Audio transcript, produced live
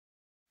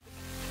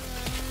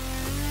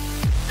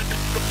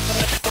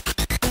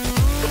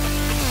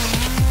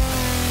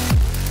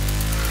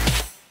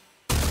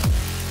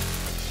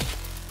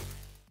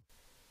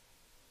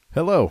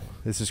Hello,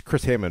 this is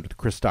Chris Hammond with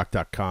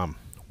chrisdoc.com.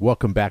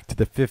 Welcome back to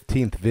the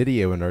 15th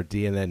video in our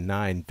DNN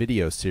 9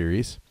 video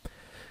series.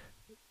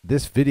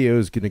 This video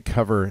is going to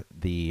cover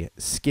the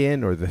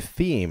skin or the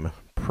theme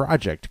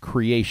project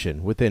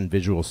creation within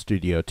Visual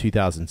Studio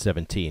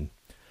 2017.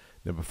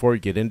 Now before we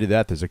get into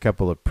that, there's a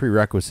couple of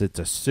prerequisites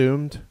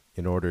assumed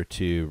in order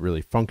to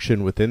really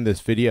function within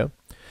this video.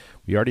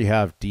 We already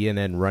have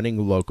DNN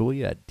running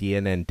locally at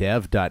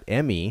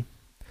dnndev.me.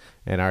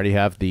 And I already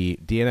have the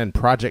DNN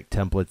project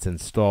templates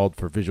installed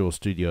for Visual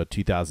Studio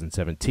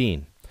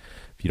 2017.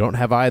 If you don't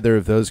have either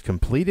of those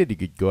completed, you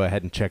could go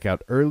ahead and check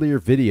out earlier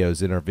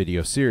videos in our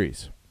video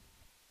series.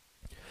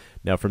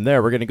 Now from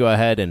there, we're going to go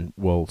ahead and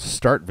we'll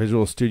start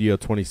Visual Studio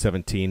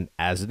 2017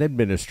 as an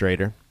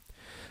administrator.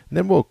 And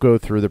then we'll go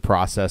through the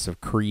process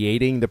of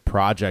creating the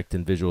project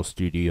in Visual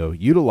Studio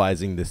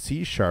utilizing the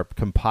C#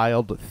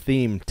 compiled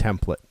theme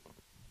template.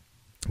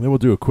 And then we'll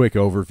do a quick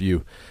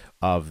overview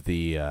of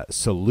the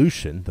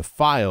solution, the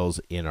files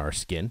in our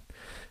skin.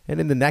 And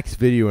in the next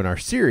video in our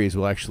series,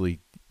 we'll actually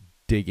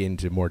dig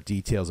into more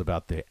details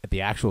about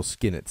the actual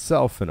skin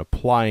itself and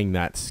applying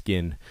that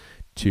skin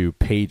to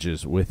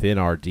pages within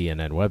our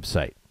DNN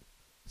website.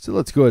 So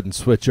let's go ahead and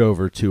switch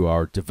over to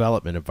our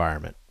development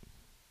environment.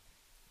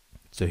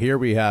 So here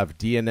we have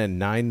DNN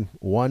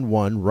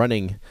 9.1.1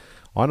 running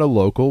on a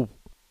local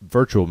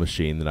virtual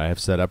machine that I have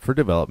set up for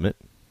development.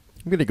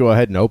 I'm going to go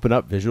ahead and open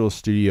up Visual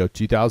Studio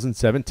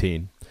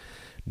 2017.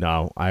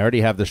 Now, I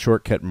already have the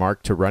shortcut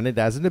marked to run it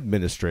as an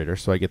administrator,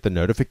 so I get the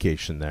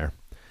notification there.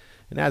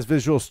 And as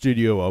Visual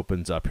Studio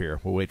opens up here,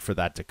 we'll wait for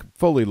that to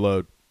fully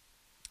load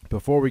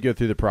before we go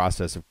through the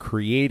process of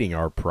creating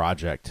our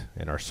project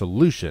and our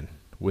solution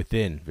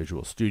within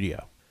Visual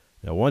Studio.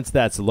 Now, once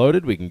that's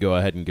loaded, we can go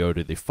ahead and go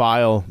to the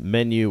File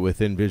menu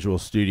within Visual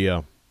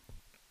Studio.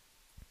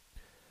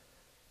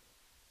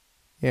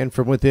 And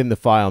from within the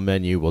File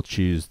menu, we'll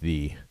choose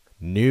the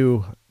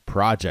New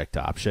Project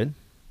option.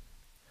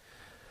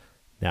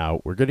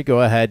 Now, we're going to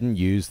go ahead and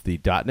use the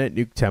 .NET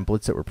Nuke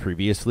templates that were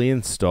previously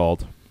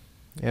installed,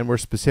 and we're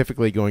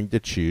specifically going to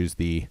choose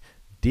the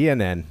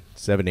DNN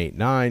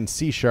 789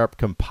 C#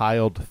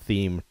 compiled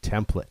theme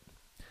template.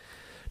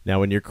 Now,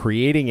 when you're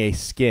creating a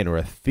skin or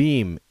a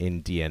theme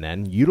in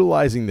DNN,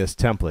 utilizing this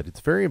template, it's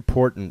very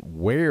important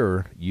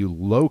where you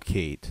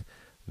locate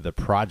the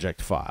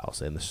project files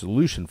and the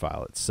solution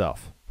file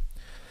itself.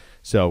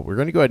 So we're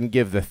going to go ahead and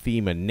give the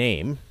theme a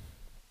name.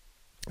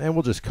 And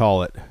we'll just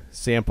call it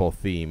sample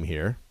theme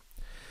here.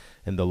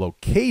 And the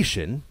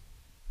location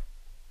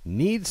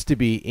needs to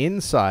be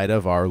inside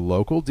of our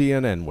local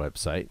DNN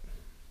website.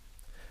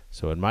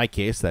 So in my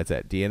case, that's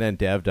at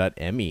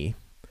dnndev.me.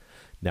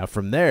 Now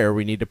from there,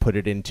 we need to put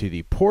it into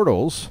the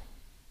portals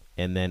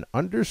and then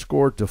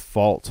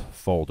 _default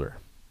folder.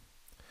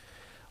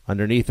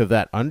 Underneath of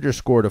that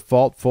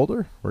 _default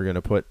folder, we're going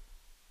to put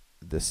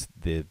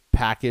the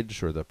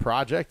package or the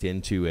project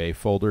into a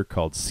folder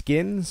called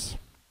skins.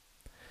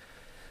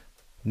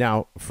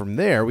 Now, from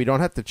there, we don't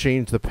have to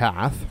change the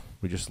path.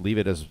 We just leave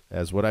it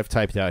as what I've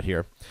typed out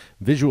here.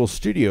 Visual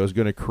Studio is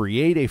going to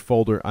create a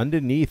folder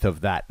underneath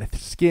of that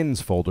skins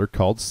folder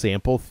called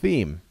sample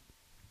theme.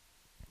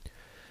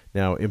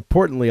 Now,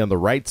 importantly, on the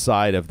right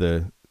side of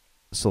the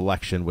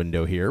selection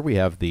window here, we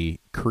have the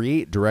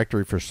create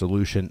directory for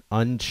solution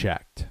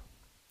unchecked.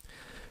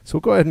 So we'll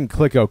go ahead and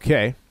click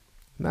OK.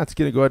 And that's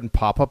going to go ahead and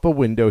pop up a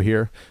window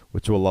here,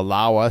 which will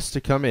allow us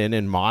to come in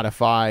and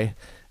modify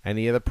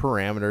any of the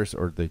parameters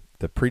or the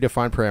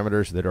predefined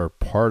parameters that are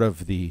part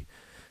of the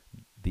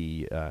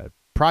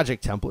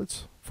project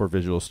templates for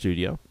Visual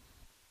Studio.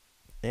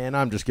 And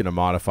I'm just going to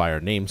modify our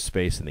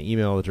namespace and the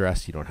email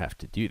address. You don't have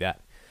to do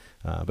that.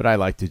 But I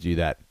like to do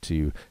that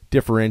to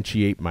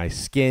differentiate my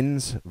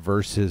skins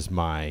versus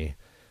my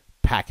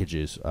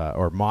packages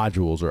or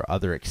modules or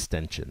other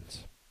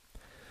extensions.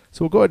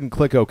 So we'll go ahead and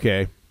click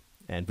OK.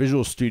 And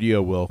Visual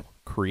Studio will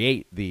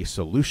create the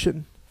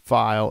solution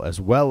file as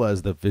well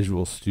as the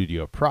Visual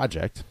Studio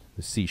project,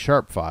 the C#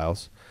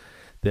 files,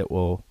 that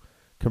will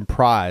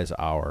comprise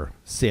our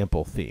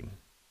sample theme.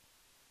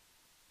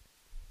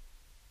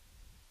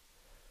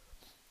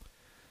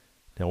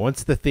 Now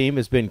once the theme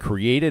has been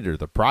created or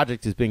the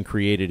project has been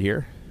created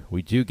here,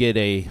 we do get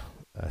a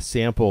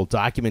sample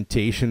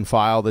documentation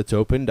file that's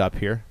opened up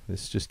here.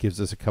 This just gives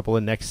us a couple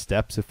of next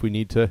steps if we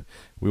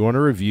want to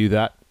review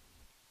that.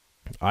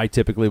 I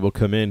typically will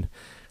come in,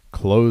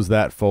 close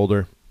that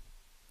folder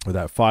or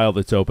that file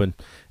that's open,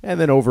 and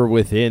then over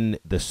within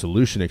the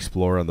Solution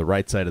Explorer on the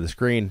right side of the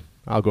screen,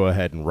 I'll go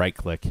ahead and right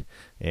click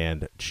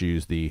and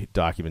choose the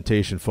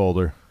documentation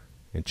folder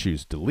and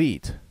choose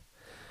delete.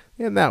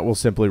 And that will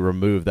simply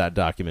remove that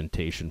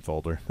documentation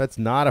folder. That's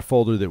not a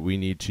folder that we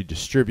need to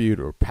distribute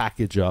or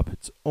package up.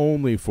 It's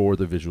only for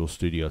the Visual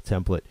Studio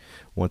template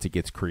once it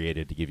gets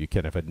created to give you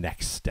kind of a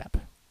next step.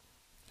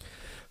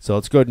 So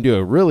let's go ahead and do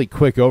a really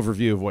quick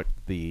overview of what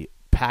the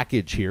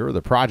package here, or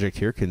the project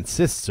here,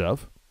 consists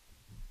of.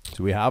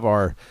 So we have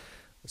our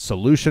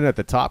solution at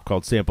the top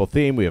called sample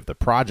theme. We have the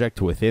project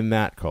within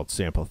that called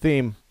sample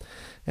theme.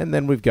 And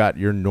then we've got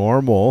your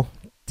normal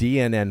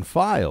DNN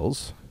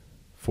files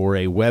for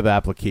a web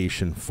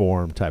application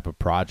form type of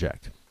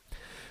project.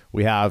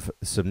 We have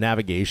some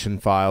navigation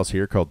files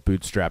here called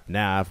Bootstrap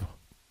Nav.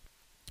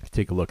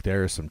 Take a look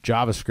there, some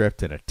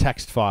JavaScript and a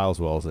text file as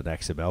well as an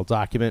XML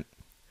document.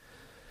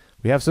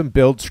 We have some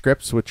build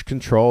scripts which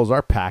controls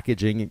our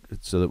packaging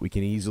so that we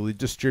can easily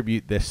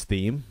distribute this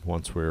theme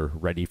once we're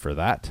ready for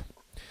that.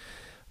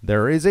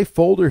 There is a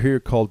folder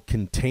here called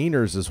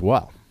Containers as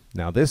well.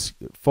 Now this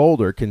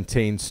folder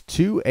contains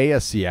two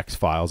ASCX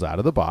files out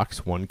of the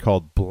box, one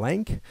called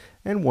blank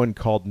and one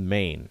called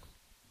main.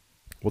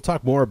 We'll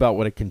talk more about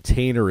what a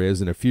container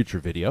is in a future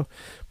video,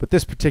 but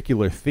this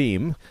particular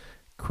theme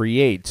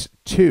creates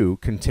two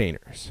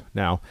containers.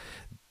 Now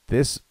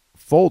this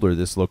folder,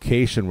 this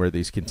location where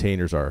these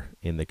containers are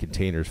in the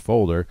containers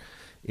folder,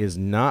 is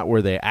not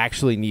where they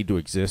actually need to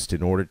exist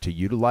in order to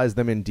utilize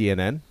them in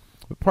DNN,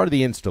 but part of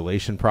the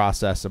installation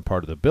process and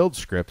part of the build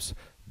scripts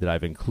that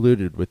I've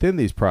included within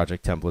these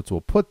project templates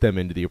will put them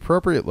into the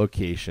appropriate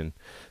location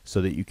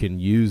so that you can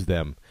use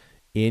them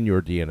in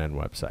your DNN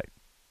website.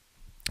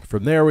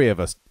 From there, we have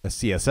a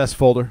CSS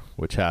folder,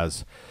 which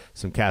has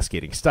some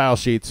cascading style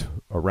sheets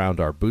around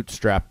our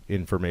Bootstrap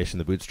information,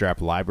 the Bootstrap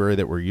library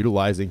that we're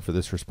utilizing for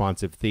this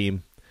responsive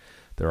theme.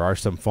 There are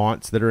some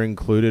fonts that are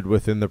included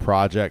within the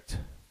project.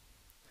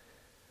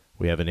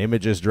 We have an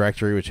images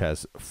directory, which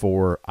has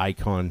 4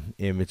 icon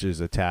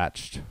images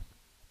attached.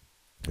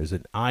 There's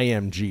an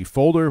IMG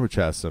folder, which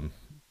has some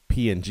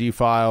PNG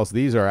files.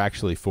 These are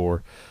actually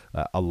for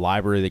a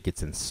library that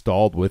gets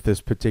installed with this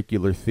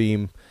particular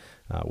theme.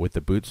 With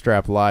the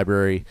Bootstrap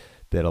library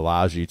that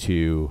allows you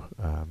to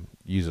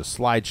use a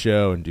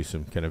slideshow and do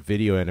some kind of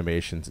video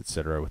animations,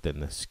 etc. within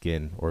the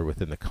skin or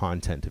within the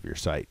content of your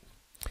site.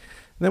 And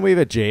then we have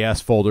a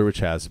JS folder which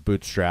has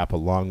Bootstrap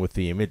along with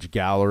the image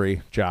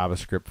gallery,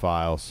 JavaScript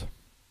files.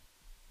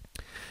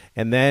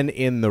 And then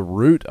in the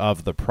root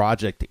of the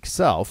project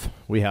itself,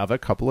 we have a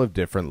couple of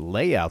different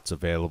layouts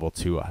available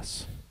to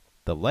us.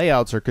 The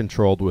layouts are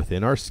controlled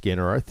within our skin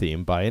or our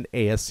theme by an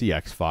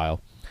ASCX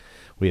file.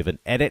 We have an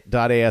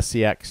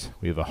edit.ascx,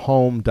 we have a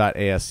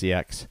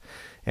home.ascx,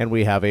 and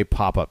we have a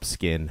pop-up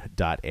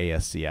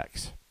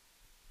skin.ascx.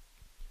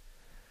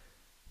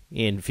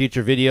 In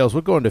future videos,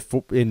 we'll go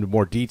into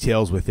more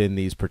details within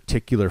these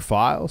particular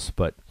files,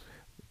 but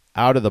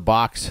out of the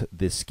box,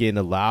 the skin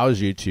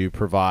allows you to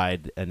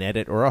provide an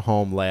edit or a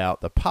home layout.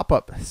 The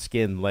pop-up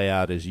skin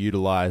layout is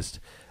utilized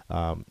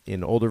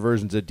in older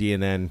versions of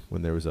DNN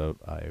when there was a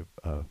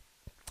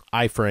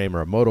iframe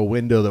or a modal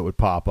window that would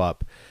pop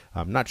up.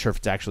 I'm not sure if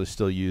it's actually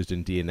still used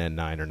in DNN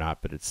 9 or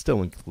not, but it's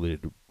still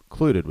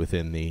included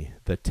within the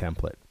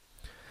template.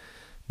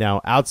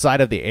 Now, outside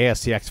of the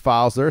ASCX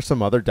files, there are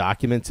some other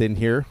documents in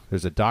here.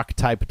 There's a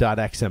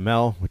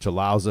doctype.xml, which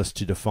allows us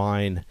to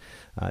define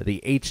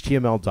the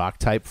HTML doc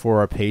type for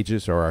our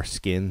pages or our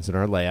skins and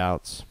our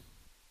layouts.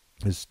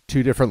 There's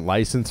 2 different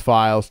license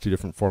files, 2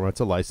 different formats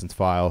of license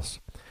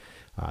files.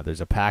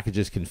 There's a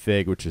packages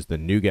config, which is the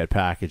NuGet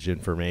package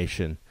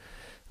information.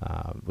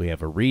 We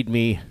have a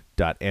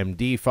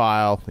readme.md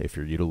file if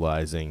you're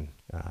utilizing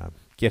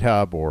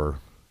GitHub or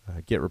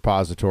Git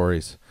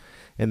repositories,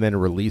 and then a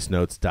release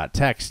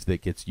notes.txt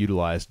that gets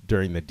utilized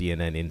during the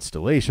DNN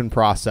installation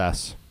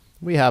process.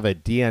 We have a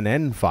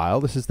DNN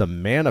file. This is the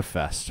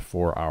manifest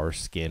for our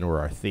skin or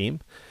our theme,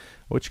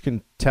 which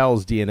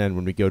tells DNN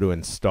when we go to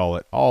install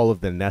it all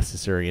of the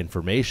necessary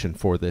information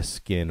for this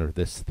skin or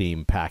this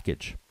theme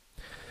package.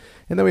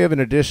 And then we have an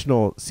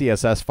additional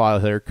CSS file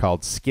here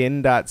called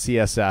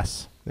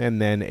skin.css,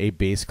 and then a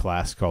base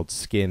class called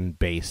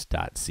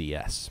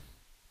skinbase.cs.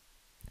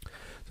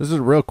 So this is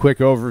a real quick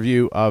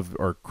overview of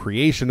our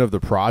creation of the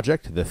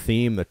project, the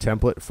theme, the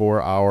template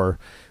for our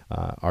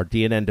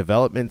DNN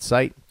development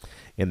site.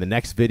 In the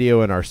next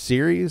video in our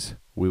series,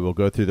 we will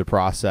go through the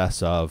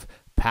process of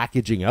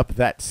packaging up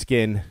that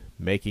skin,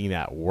 making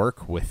that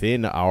work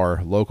within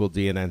our local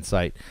DNN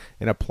site,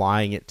 and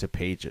applying it to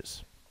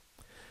pages.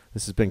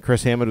 This has been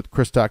Chris Hammond with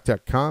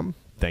ChrisTalk.com.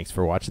 Thanks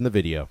for watching the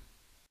video.